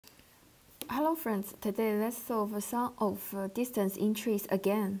Hello friends, today let's solve some of distance in trees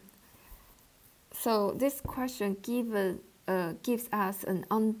again. So this question gives us an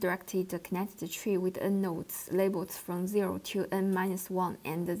undirected connected tree with n nodes labeled from 0 to n-1,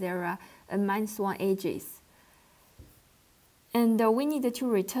 and there are n-1 edges. And we need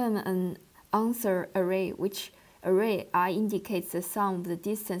to return an answer array, which array I indicates the sum of the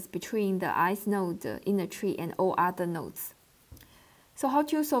distance between the ith node in the tree and all other nodes. So how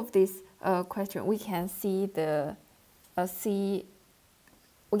to solve this question? We can see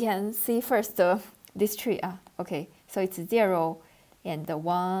first this tree. Okay, so it's 0 and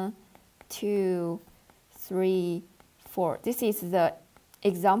 1, 2, 3, 4. This is the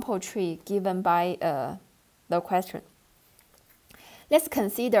example tree given by the question. Let's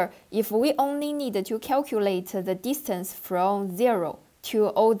consider if we only need to calculate the distance from 0 to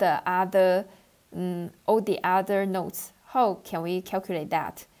all the other nodes. How can we calculate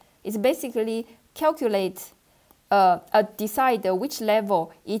that? It's basically decide which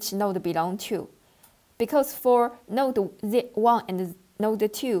level each node belongs to. Because for node 1 and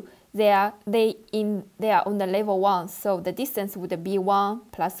node 2, they are on the level 1, so the distance would be 1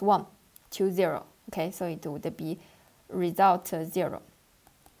 plus 1 to 0. Okay, so it would be result 0.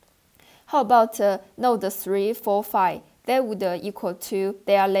 How about node 3, 4, 5? That would equal to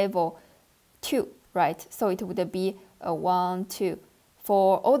their level 2, right? So it would be 1, 2.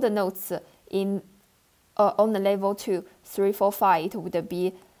 For all the nodes on the level 2, 3, 4, 5, it would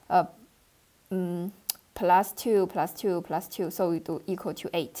be plus 2, plus 2, plus 2, so it will equal to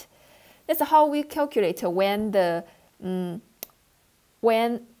 8. That's how we calculate when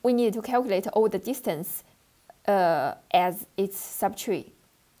we need to calculate all the distance as its subtree.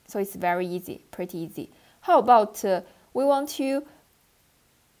 So it's very easy, pretty easy. How about we want to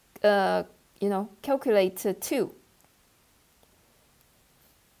calculate 2?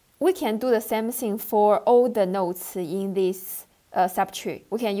 We can do the same thing for all the nodes in this subtree.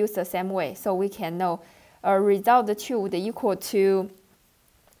 We can use the same way, so we can know result 2 would equal to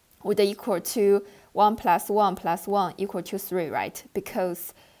 1 plus 1 plus 1 equal to 3, right?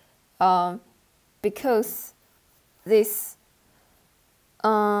 Because this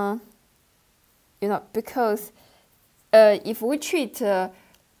if we treat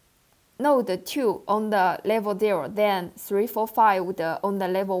node 2 on the level 0, then 3, 4, 5 would on the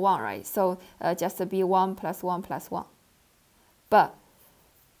level 1, right? So just be 1 plus 1 plus 1. But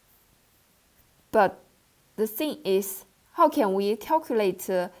the thing is, how can we calculate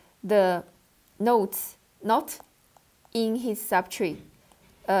the nodes not in its subtree?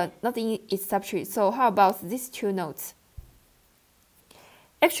 So how about these two nodes?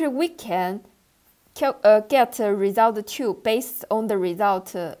 Actually, we can get result 2 based on the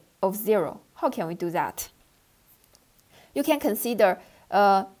result of 0. How can we do that? You can consider,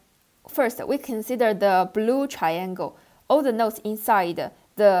 first we consider the blue triangle. All the nodes inside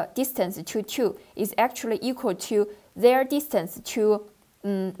the distance to 2 is actually equal to their distance to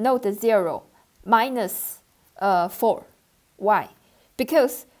node 0 minus 4. Why?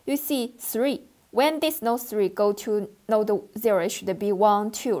 Because you see 3. When this node 3 go to node 0, it should be 1,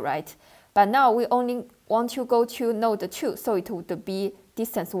 2, right? But now we only want to go to node 2, so it would be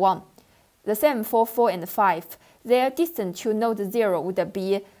distance 1. The same for 4 and 5. Their distance to node 0 would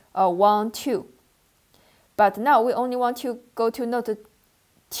be 1, 2. But now we only want to go to node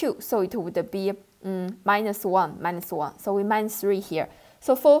 2, so it would be minus 1, minus 1. So we minus 3 here.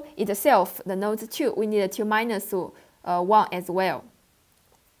 So for itself, the node 2, we need to minus 1 as well.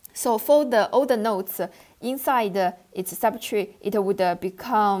 So for all the nodes inside its subtree, it would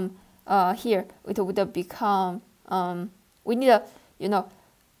become here. It would become we need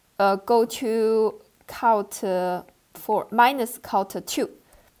go to count 4 minus count 2,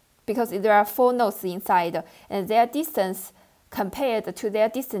 because there are 4 nodes inside, and their distance compared to their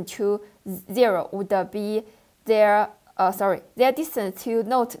distance to 0 would be their distance to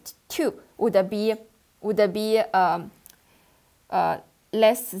node 2 would be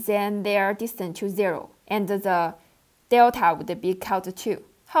less than their distance to 0, and the delta would be count 2.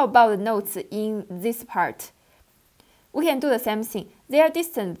 How about the nodes in this part? We can do the same thing. Their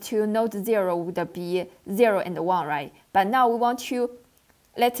distance to node 0 would be 0 and 1, right? But now we want to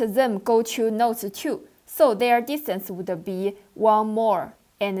let them go to node 2, so their distance would be 1 more,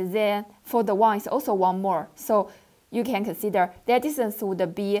 and then for the 1 is also 1 more. So you can consider their distance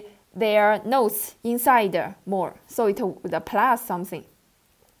would be their nodes inside more, so it would plus something,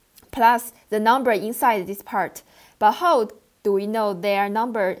 plus the number inside this part. But how do we know their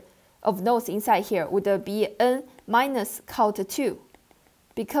number of nodes inside here would be n minus count 2?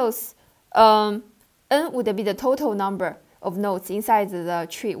 Because n would be the total number of nodes inside the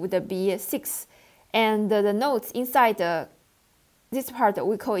tree would be 6, and the nodes inside this part,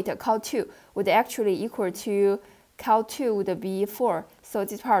 we call it count2, would actually equal to count2 would be 4, so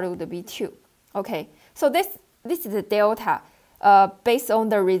this part would be 2. Okay, so this is the delta based on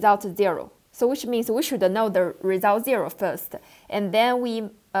the result 0. So which means we should know the result 0 first, and then we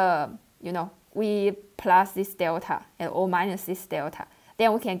we plus this delta or minus this delta.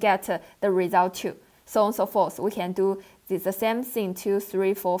 Then we can get the result 2. So on and so forth. We can do the same thing 2,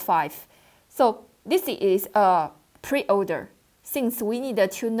 3, 4, 5. So this is a pre-order. Since we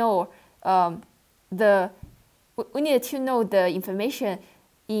need to know the information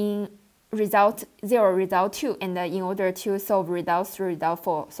in result 0, result 2, and in order to solve result 3, result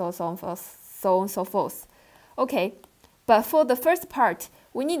 4, so on and so forth. Okay, but for the first part,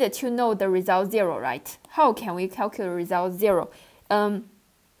 we need to know the result 0, right? How can we calculate result 0?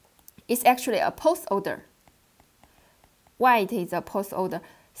 It's actually a post order. Why it is a post order?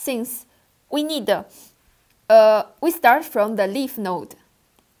 Since we need we start from the leaf node.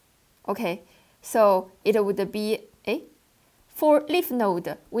 Okay, so it would be for leaf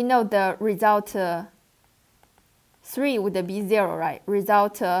node, we know the result 3 would be 0, right?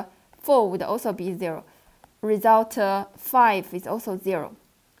 Result 4 would also be 0. Result 5 is also 0.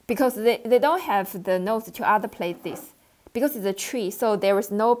 Because they don't have the nodes to other places. Because it's a tree, so there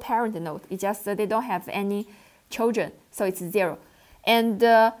is no parent node. It's just they don't have any children, so it's 0. And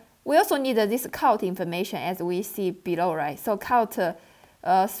we also need this count information as we see below, right? So count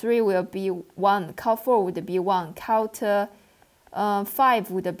 3 will be 1, count 4 would be 1, count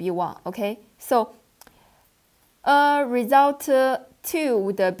 5 would be 1, okay? So result 2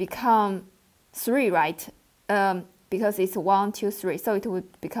 would become 3, right? Because it's 1, 2, 3, so it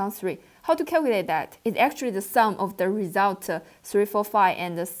would become 3. How to calculate that? It's actually the sum of the result 3, 4, 5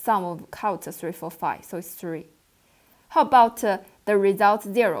 and the sum of count 3, 4, 5, so it's 3. How about the result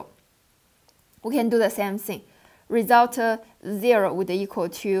 0? We can do the same thing. Result 0 would equal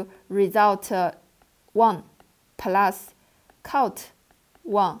to result 1 plus count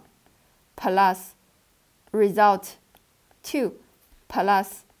 1 plus result 2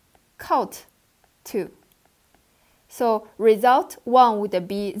 plus count 2. So result 1 would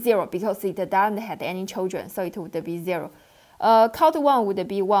be 0 because it doesn't have any children, so it would be 0. Count 1 would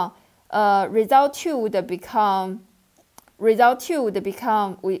be 1. Result 2 would become, we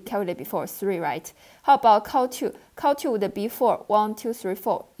calculated before, 3, right? How about count 2? Count 2 would be 4. 1, 2, 3,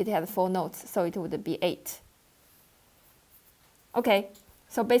 4. It has 4 nodes, so it would be 8. Okay,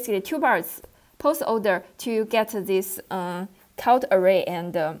 so basically 2 parts post order to get this count array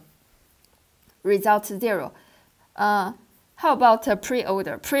and result 0. How about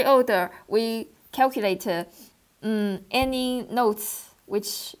pre-order? Pre-order, we calculate any nodes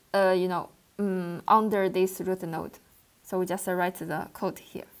which under this root node. So we just write the code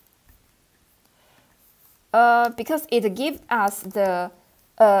here. Because it gives us the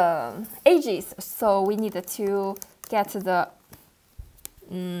ages, so we need to get the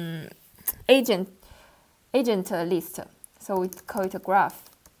agent list. So we call it a graph.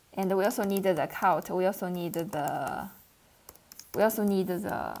 And we also need the count. We also need the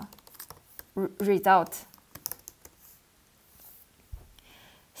result.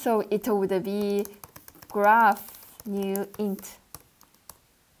 So it would be graph new int.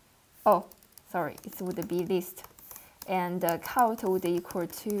 Oh, sorry, it would be list, and count would equal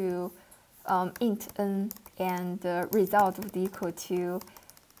to int n, and result would equal to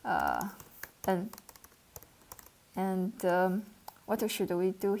n. And what should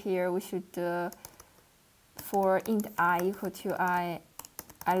we do here? We should, for int I equal to I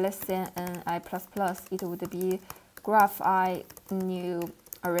less than n, I plus plus, it would be graph I new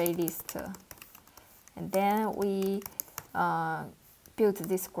array list. And then we build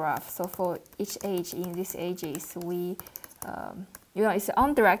this graph. So for each age in these ages, we, it's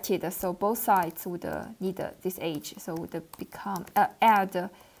undirected, so both sides would need this age. So would become, add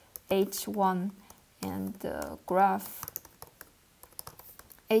h1 and graph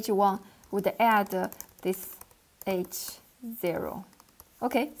h1 would add this h0.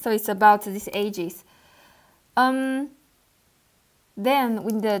 Okay, so it's about these ages. Then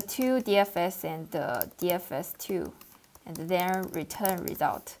with the 2 DFS and DFS2, and then return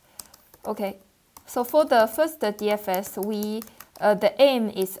result. Okay, so for the first DFS, we the aim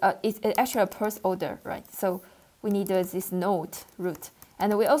is actually a first order, right? So we need this node root,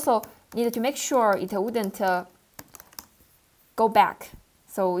 and we also need to make sure it wouldn't go back.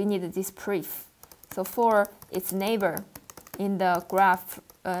 So we need this pref. So for its neighbor in the graph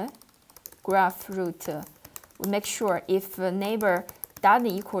root, we make sure if neighbor doesn't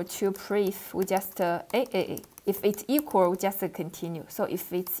equal to pref, we just If it's equal, we just continue. So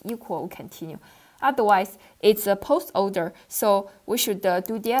if it's equal, we continue. Otherwise, it's a post order. So we should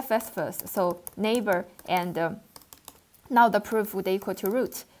do DFS first. So neighbor and now the proof would equal to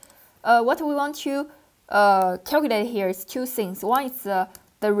root. What we want to calculate here is two things. One is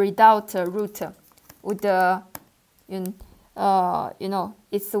the result root would it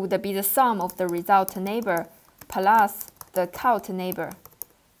would be the sum of the result neighbor plus the count neighbor.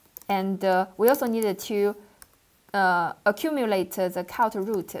 And we also needed to accumulate the count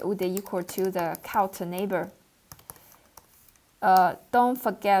root would equal to the count neighbor. Don't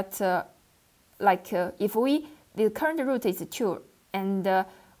forget, if the current root is 2 and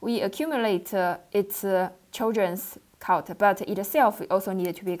we accumulate its children's count, but itself also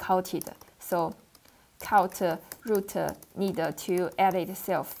needed to be counted. So count root need to add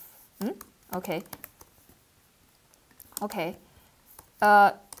itself. Okay. Okay.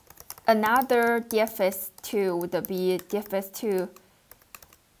 Another DFS2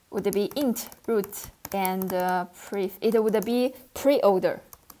 would be int root and pref. It would be pre-order.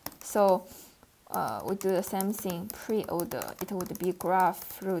 So we do the same thing, pre-order. It would be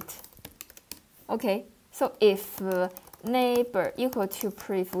graph root. Okay. So if neighbor equal to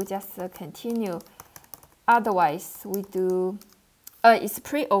pref, we just continue. Otherwise, we do it's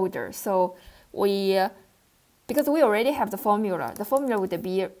pre-order. So because we already have the formula would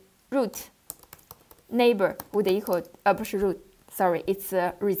be root neighbor would equal root. Sorry, it's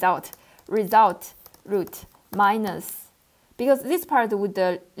result root minus, because this part would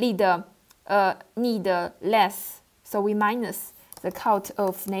need less, so we minus the count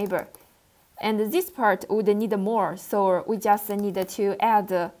of neighbor, and this part would need more, so we just need to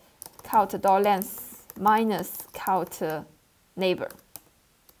add count dot length minus count neighbor.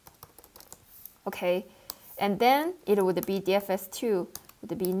 Okay, and then it would be DFS2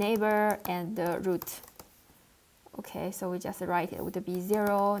 would be neighbor and root. Okay, so we just write it would be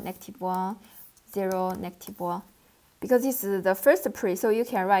 0, -1, 0, -1. Because this is the first pre, so you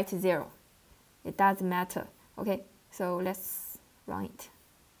can write 0. It doesn't matter. Okay, so let's run it.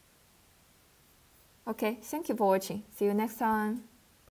 Okay, thank you for watching. See you next time.